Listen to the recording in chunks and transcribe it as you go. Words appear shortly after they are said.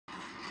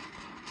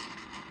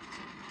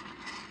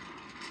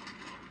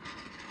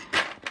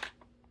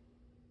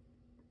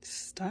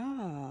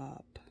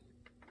stop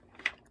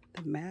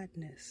the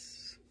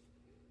madness,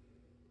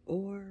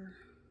 or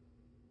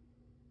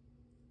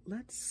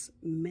let's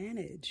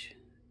manage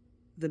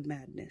the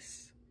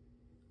madness.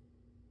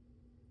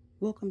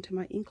 Welcome to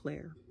my ink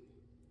layer.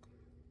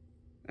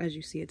 As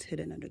you see, it's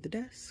hidden under the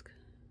desk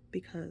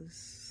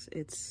because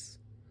it's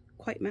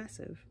quite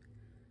massive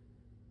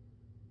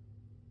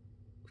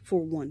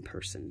for one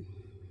person.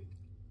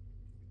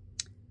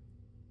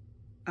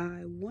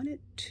 I wanted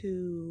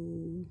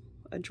to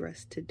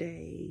address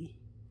today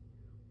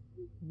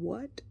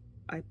what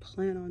I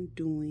plan on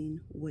doing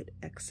with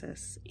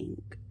excess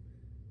ink.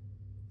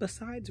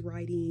 Besides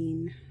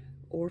writing,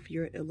 or if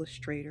you're an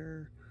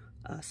illustrator,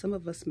 some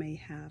of us may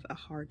have a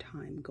hard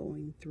time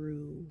going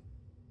through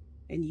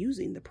and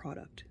using the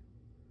product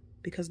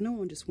because no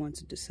one just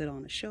wants it to sit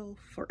on a shelf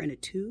or in a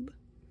tube.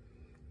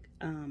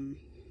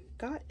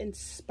 Got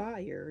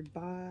inspired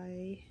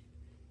by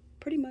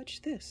pretty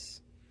much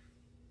this.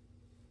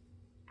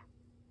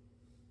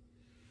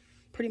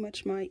 Pretty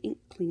much my ink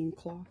cleaning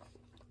cloth.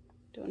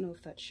 Don't know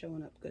if that's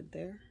showing up good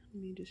there.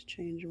 Let me just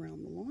change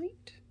around the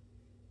light.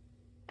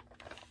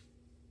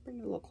 Bring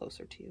it a little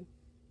closer to you.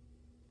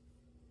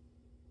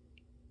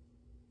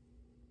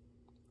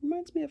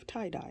 Reminds me of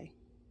tie-dye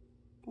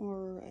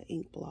or an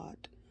ink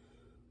blot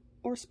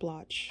or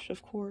splotch.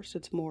 Of course,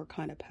 it's more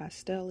kind of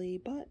pastel-y,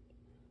 but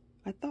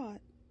I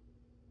thought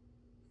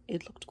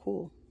it looked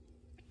cool.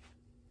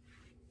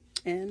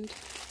 And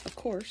of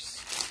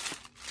course,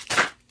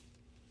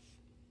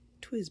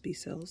 Twsbi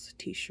sells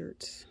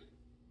T-shirts,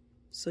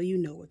 so you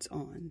know it's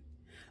on.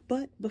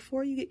 But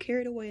before you get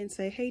carried away and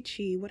say, hey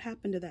Chi, what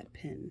happened to that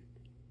pen?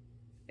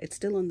 It's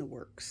still in the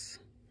works.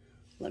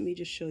 Let me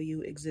just show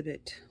you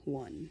Exhibit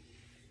 1.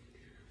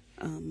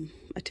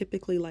 I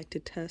typically like to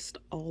test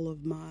all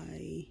of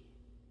my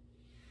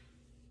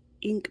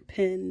ink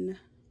pen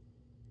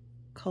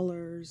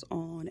colors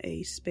on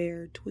a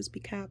spare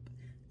Twsbi cap.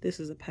 This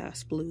is a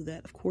past blue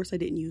that of course I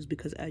didn't use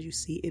because as you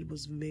see it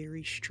was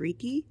very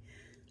streaky.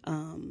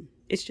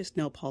 It's just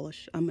nail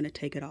polish. I'm going to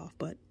take it off,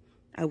 but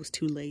I was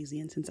too lazy,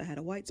 and since I had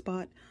a white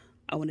spot,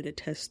 I wanted to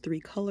test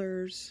 3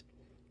 colors.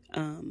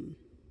 You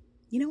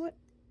know what?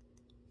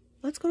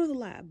 Let's go to the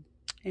lab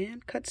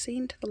and cut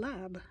scene to the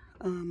lab.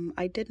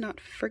 I did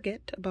not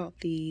forget about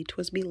the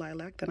Twsbi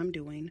lilac that I'm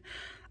doing.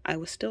 I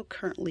was still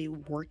currently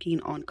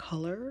working on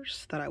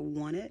colors that I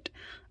wanted.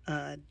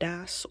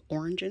 Das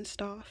Orange and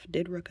Stuff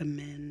did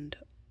recommend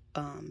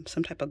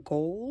some type of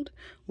gold,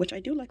 which I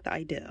do like the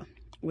idea,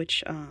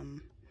 which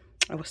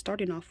I was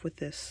starting off with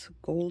this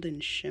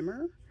golden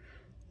shimmer,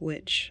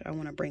 which I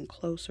want to bring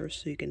closer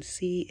so you can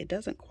see. It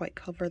doesn't quite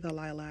cover the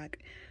lilac,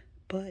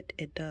 but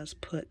it does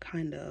put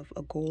kind of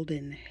a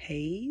golden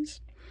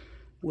haze,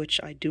 which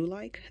I do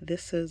like.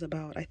 This is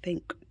about, I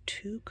think,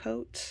 2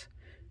 coats.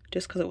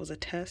 Just because it was a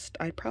test,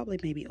 I'd probably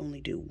maybe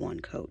only do 1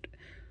 coat.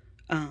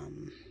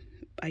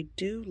 I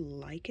do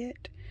like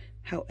it.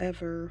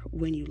 However,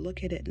 when you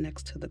look at it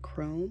next to the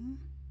chrome,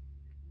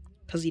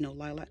 because, you know,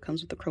 lilac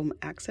comes with the chrome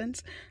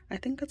accents, I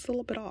think that's a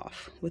little bit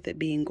off with it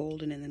being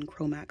golden and then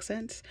chrome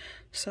accents.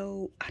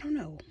 So, I don't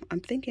know. I'm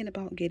thinking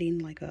about getting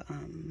like a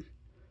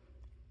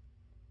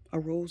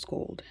rose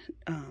gold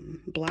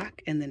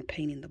black and then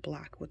painting the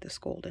black with this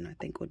golden. I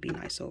think would be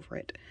nice over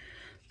it.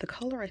 The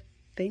color I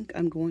think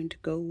I'm going to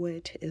go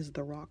with is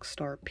the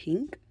Rockstar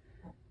Pink.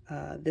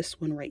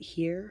 This one right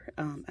here.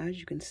 As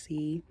you can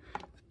see,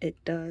 it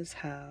does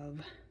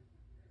have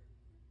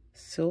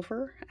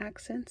silver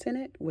accents in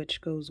it, which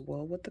goes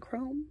well with the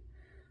chrome.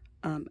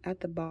 At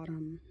the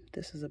bottom,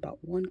 this is about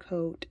 1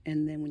 coat,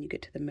 and then when you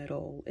get to the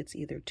middle, it's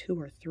either 2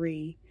 or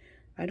 3.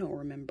 I don't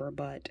remember,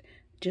 but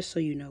just so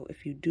you know,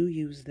 if you do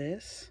use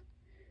this,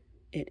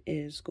 it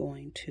is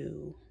going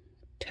to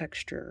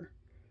texture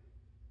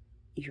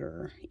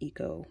your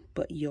eco,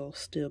 but you'll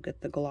still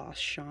get the gloss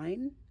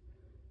shine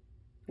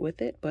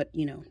with it. But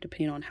you know,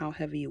 depending on how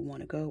heavy you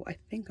want to go, I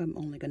think I'm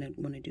only going to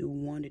want to do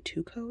 1 to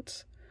 2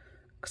 coats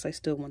because I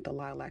still want the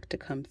lilac to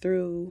come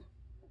through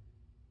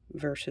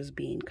versus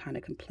being kind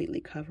of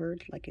completely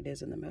covered like it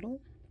is in the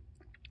middle.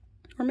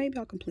 Or maybe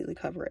I'll completely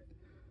cover it.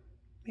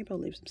 Maybe I'll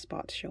leave some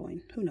spots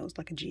showing. Who knows,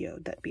 like a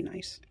geode. That'd be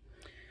nice.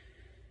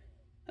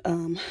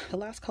 The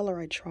last color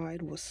I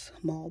tried was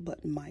Small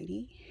But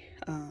Mighty.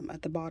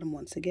 At the bottom,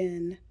 once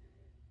again,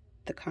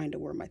 the kind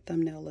of where my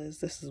thumbnail is,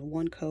 this is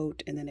 1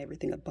 coat, and then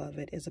everything above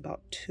it is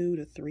about 2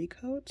 to 3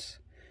 coats.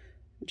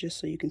 Just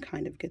so you can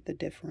kind of get the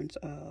difference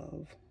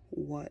of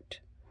what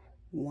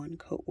 1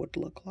 coat would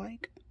look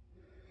like.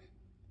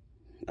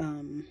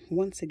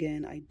 Once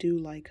again, I do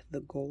like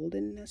the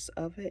goldenness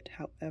of it.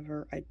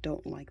 However, I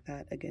don't like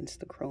that against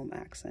the chrome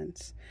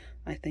accents.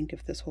 I think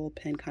if this whole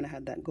pen kind of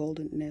had that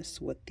goldenness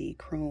with the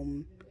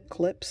chrome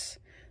clips,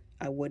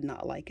 I would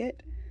not like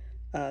it.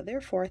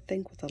 Therefore, I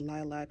think with the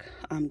lilac,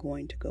 I'm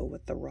going to go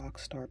with the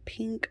Rockstar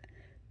Pink,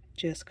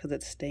 just because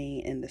it's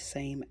staying in the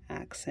same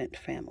accent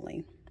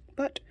family.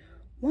 But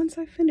once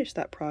I finish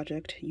that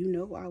project, you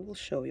know I will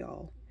show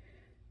y'all.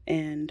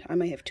 And I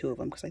may have 2 of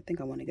them because I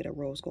think I want to get a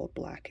rose gold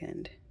black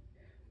and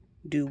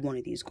do one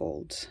of these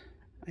golds.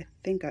 I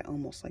think I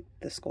almost like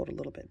this gold a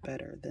little bit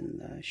better than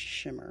the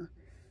shimmer,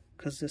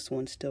 because this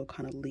one still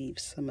kind of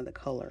leaves some of the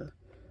color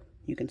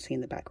you can see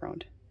in the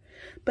background.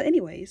 But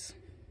anyways,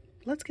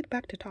 let's get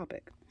back to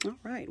topic. All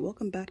right,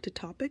 welcome back to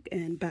topic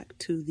and back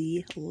to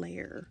the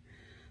layer.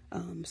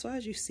 So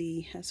as you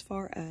see, as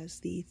far as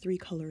the 3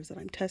 colors that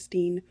I'm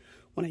testing,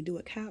 when I do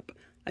a cap,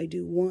 I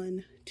do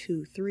 1,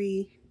 2,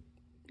 3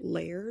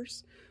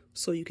 layers,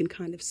 so you can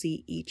kind of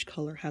see each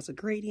color has a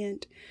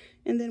gradient.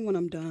 And then when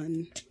I'm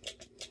done,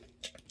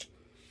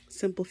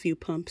 simple few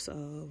pumps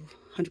of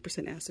 100%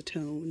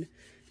 acetone,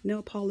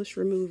 nail polish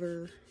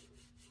remover,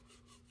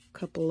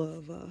 couple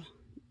of,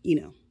 you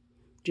know,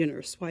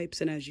 generous swipes.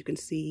 And as you can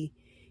see,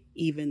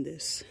 even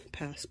this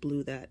past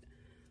blue that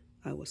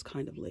I was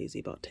kind of lazy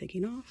about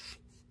taking off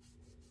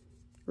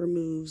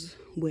removes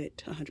with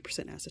 100%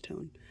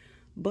 acetone.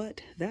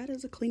 But that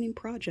is a cleaning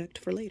project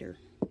for later.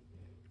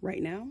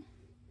 Right now,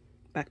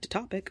 back to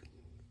topic.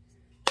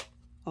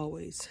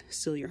 Always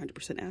seal your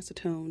 100%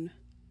 acetone,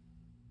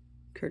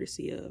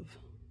 courtesy of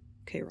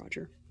K.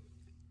 Roger.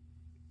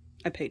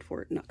 I paid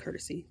for it, not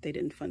courtesy. They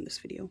didn't fund this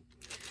video.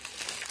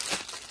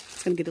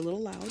 It's gonna get a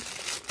little loud.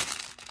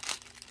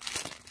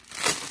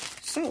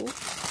 So,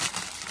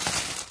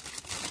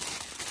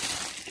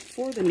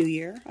 for the new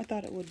year, I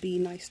thought it would be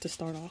nice to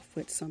start off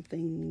with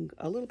something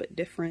a little bit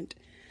different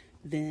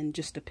than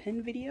just a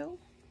pen video.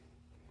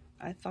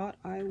 I thought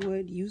I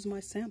would use my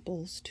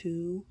samples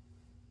to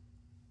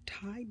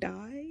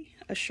tie-dye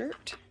a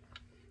shirt.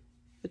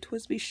 The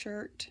Twsbi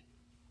shirt,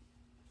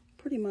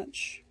 pretty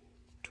much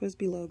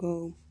Twsbi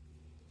logo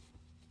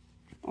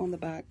on the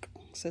back,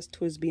 says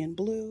Twsbi in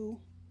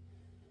blue.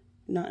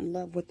 Not in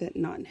love with it,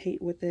 not in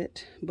hate with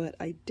it, but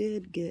I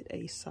did get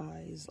a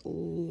size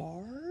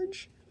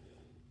large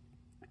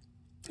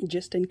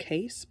just in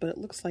case, but it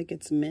looks like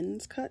it's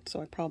men's cut,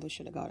 so I probably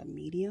should have got a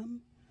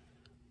medium,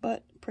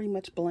 but pretty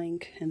much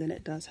blank. And then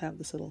it does have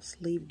this little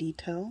sleeve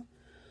detail,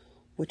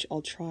 which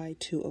I'll try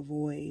to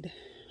avoid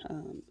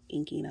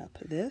inking up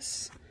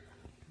this,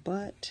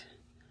 but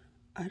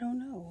I don't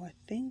know. I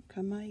think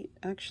I might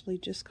actually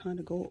just kind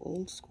of go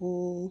old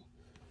school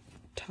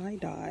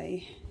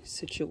tie-dye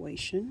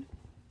situation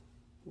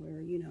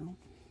where, you know,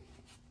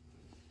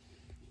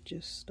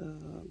 just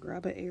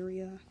grab an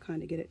area,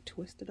 kind of get it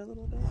twisted a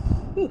little bit.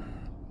 Whew.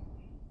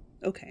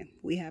 Okay,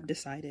 we have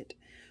decided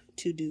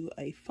to do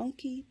a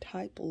funky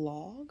type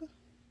log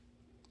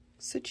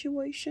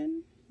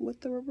situation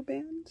with the rubber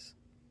bands.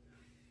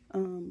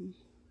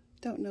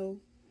 Don't know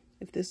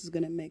if this is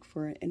going to make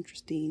for an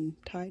interesting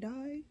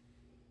tie-dye,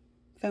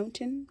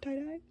 fountain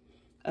tie-dye.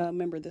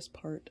 Remember, this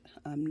part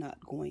I'm not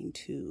going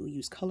to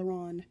use color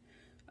on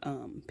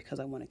because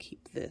I want to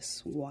keep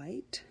this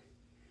white.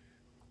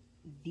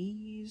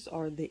 These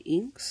are the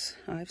inks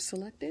I've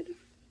selected.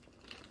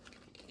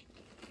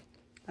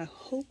 I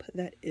hope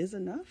that is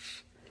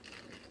enough.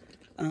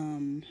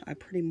 I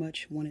pretty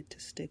much wanted to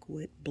stick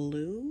with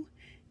blue.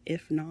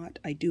 If not,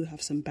 I do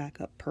have some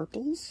backup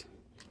purples.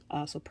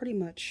 So pretty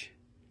much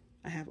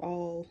I have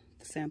all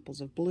the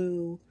samples of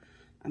blue.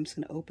 I'm just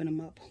going to open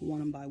them up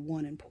one by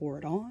one and pour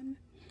it on,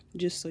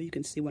 just so you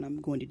can see what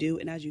I'm going to do.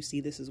 And as you see,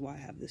 this is why I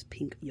have this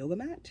pink yoga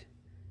mat,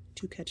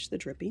 to catch the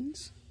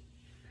drippings.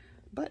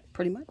 But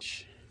pretty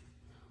much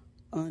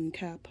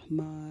uncap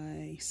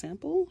my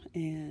sample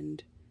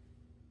and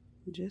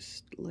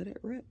just let it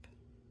rip.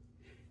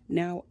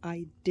 Now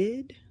I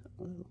did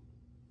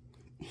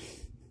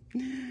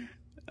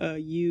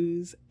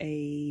use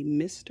a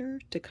mister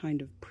to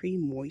kind of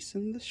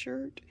pre-moisten the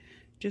shirt,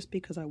 just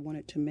because I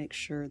wanted to make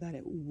sure that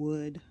it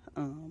would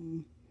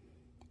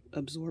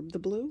absorb the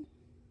blue.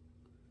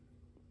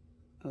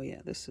 Oh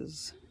yeah, this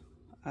is,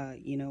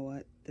 you know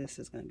what? This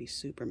is going to be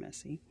super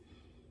messy.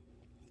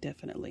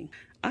 Definitely.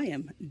 I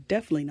am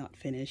definitely not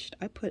finished.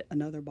 I put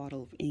another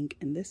bottle of ink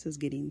and this is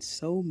getting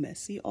so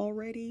messy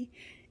already.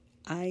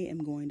 I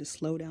am going to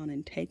slow down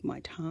and take my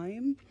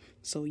time.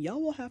 So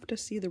y'all will have to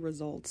see the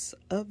results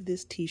of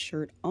this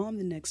t-shirt on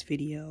the next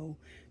video,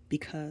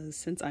 because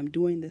since I'm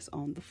doing this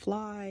on the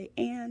fly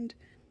and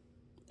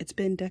it's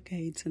been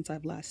decades since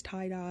I've last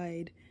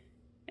tie-dyed,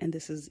 and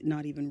this is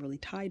not even really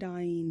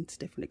tie-dyeing, it's a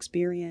different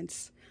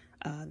experience.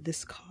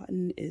 This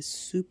cotton is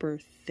super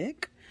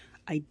thick.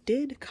 I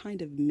did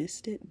kind of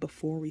mist it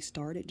before we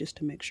started just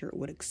to make sure it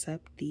would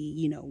accept the,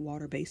 you know,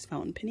 water-based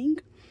fountain penning.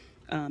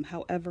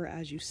 However,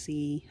 as you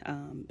see,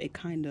 it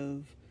kind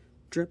of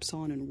drips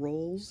on and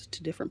rolls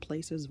to different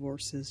places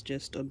versus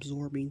just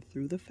absorbing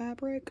through the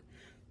fabric.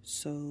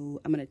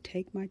 So I'm going to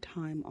take my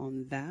time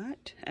on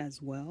that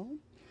as well.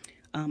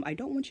 I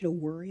don't want you to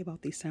worry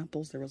about these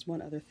samples. There was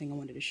one other thing I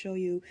wanted to show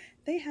you.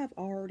 They have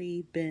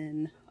already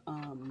been,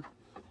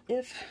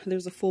 if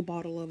there's a full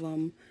bottle of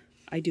them,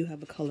 I do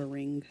have a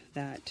coloring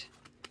that,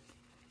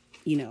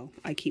 you know,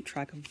 I keep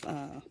track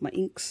of my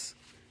inks,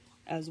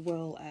 as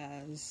well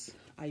as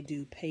I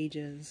do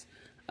pages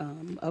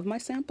of my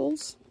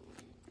samples.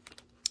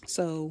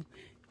 So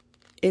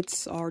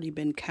it's already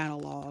been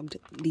cataloged.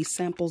 These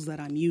samples that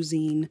I'm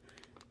using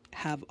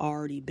have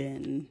already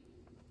been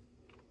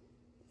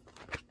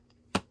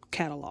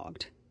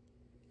cataloged.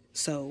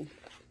 So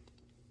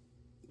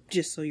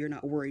just so you're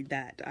not worried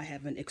that I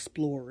haven't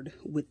explored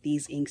with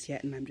these inks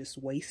yet and I'm just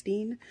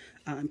wasting.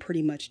 I'm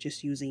pretty much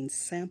just using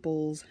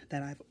samples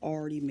that I've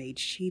already made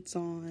sheets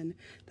on,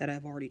 that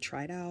I've already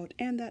tried out,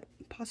 and that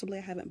possibly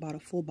I haven't bought a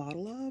full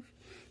bottle of,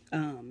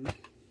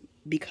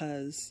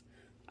 because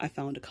I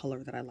found a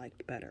color that I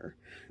liked better.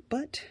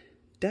 But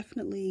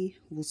definitely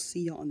we'll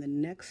see you on the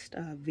next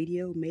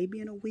video, maybe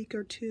in a week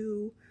or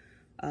two,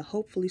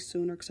 hopefully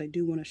sooner, because I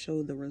do want to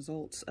show the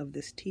results of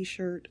this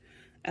t-shirt,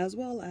 as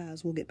well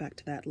as we'll get back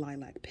to that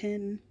lilac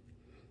pen.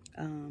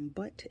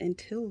 But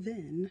until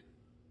then,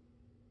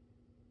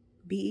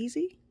 be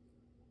easy.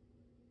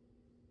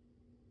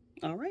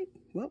 All right,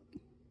 well,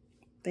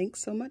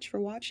 thanks so much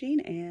for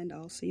watching, and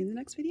I'll see you in the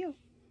next video.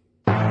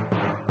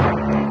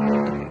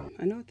 Okay,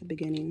 I know at the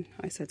beginning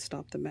I said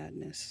stop the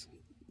madness.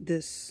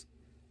 This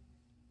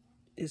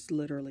is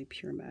literally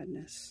pure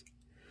madness.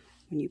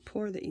 When you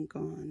pour the ink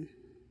on,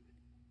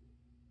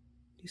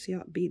 you see how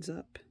it beads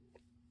up?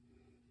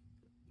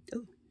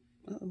 Oh,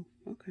 uh-oh,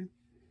 okay.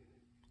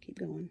 Keep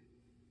going.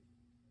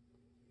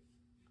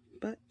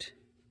 But,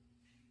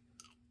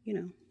 you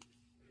know,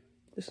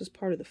 this is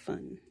part of the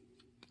fun.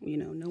 You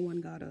know, no one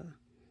got a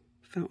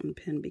fountain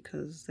pen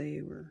because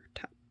they were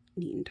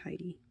neat and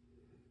tidy.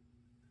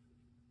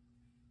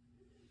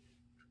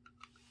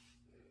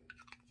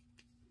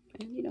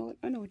 And you know what?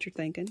 I know what you're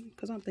thinking,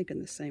 because I'm thinking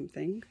the same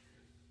thing.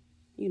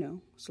 You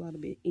know, it's a lot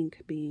of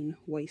ink being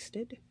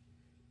wasted.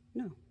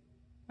 No,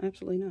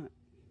 absolutely not.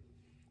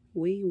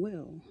 We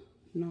will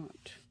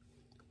not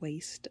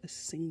waste a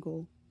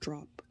single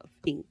drop of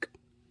ink.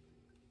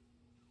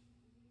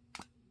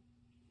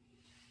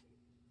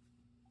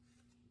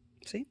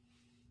 See?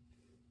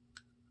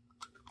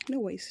 No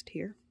waste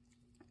here.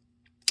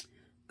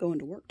 Going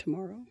to work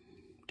tomorrow.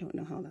 Don't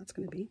know how that's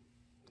going to be.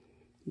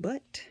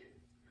 But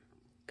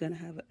gonna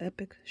have an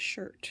epic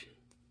shirt.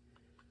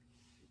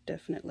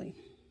 Definitely.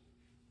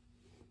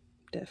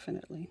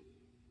 Definitely.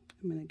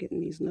 I'm gonna get in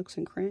these nooks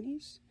and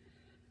crannies.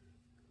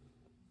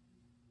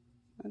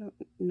 I don't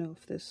know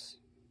if this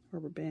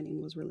rubber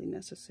banding was really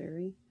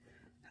necessary.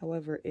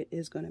 However, it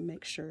is going to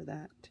make sure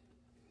that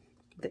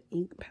the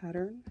ink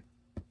pattern,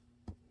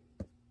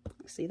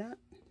 see that?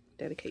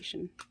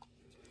 Dedication.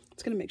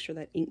 It's going to make sure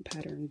that ink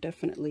pattern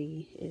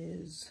definitely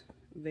is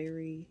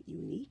very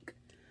unique.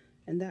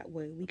 And that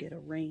way we get a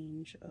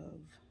range of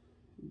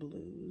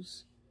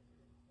blues,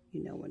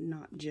 you know, and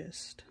not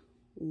just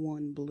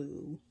one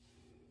blue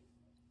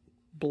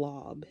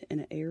blob in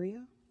an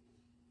area.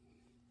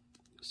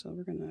 So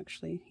we're going to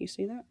actually, you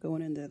see that?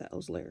 Going into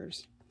those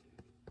layers.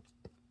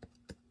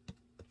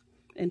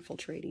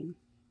 Infiltrating.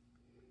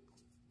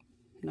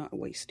 Not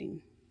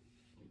wasting.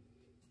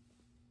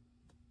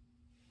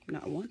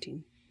 Not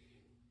wanting.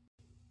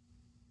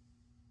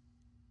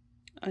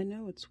 I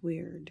know it's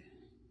weird,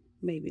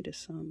 maybe to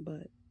some,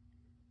 but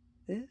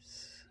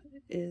this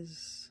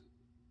is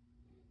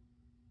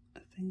a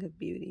thing of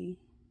beauty.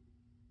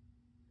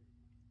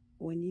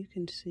 When you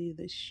can see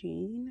the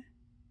sheen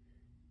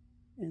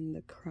in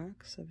the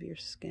cracks of your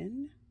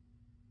skin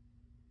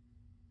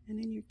and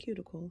in your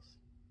cuticles.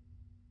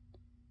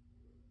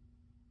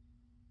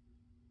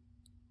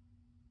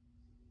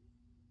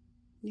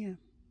 Yeah,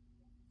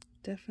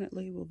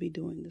 definitely will be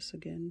doing this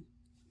again.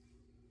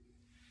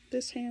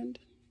 This hand,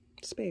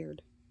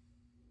 spared.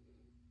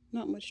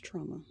 Not much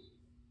trauma.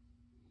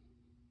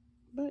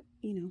 But,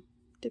 you know,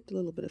 dipped a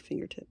little bit of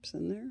fingertips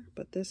in there.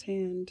 But this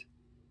hand,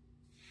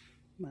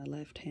 my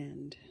left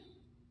hand,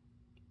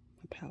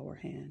 my power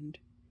hand.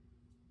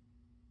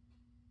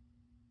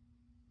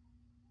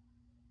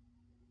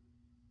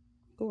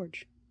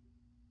 Gorge.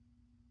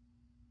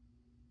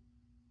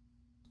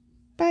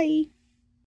 Bye.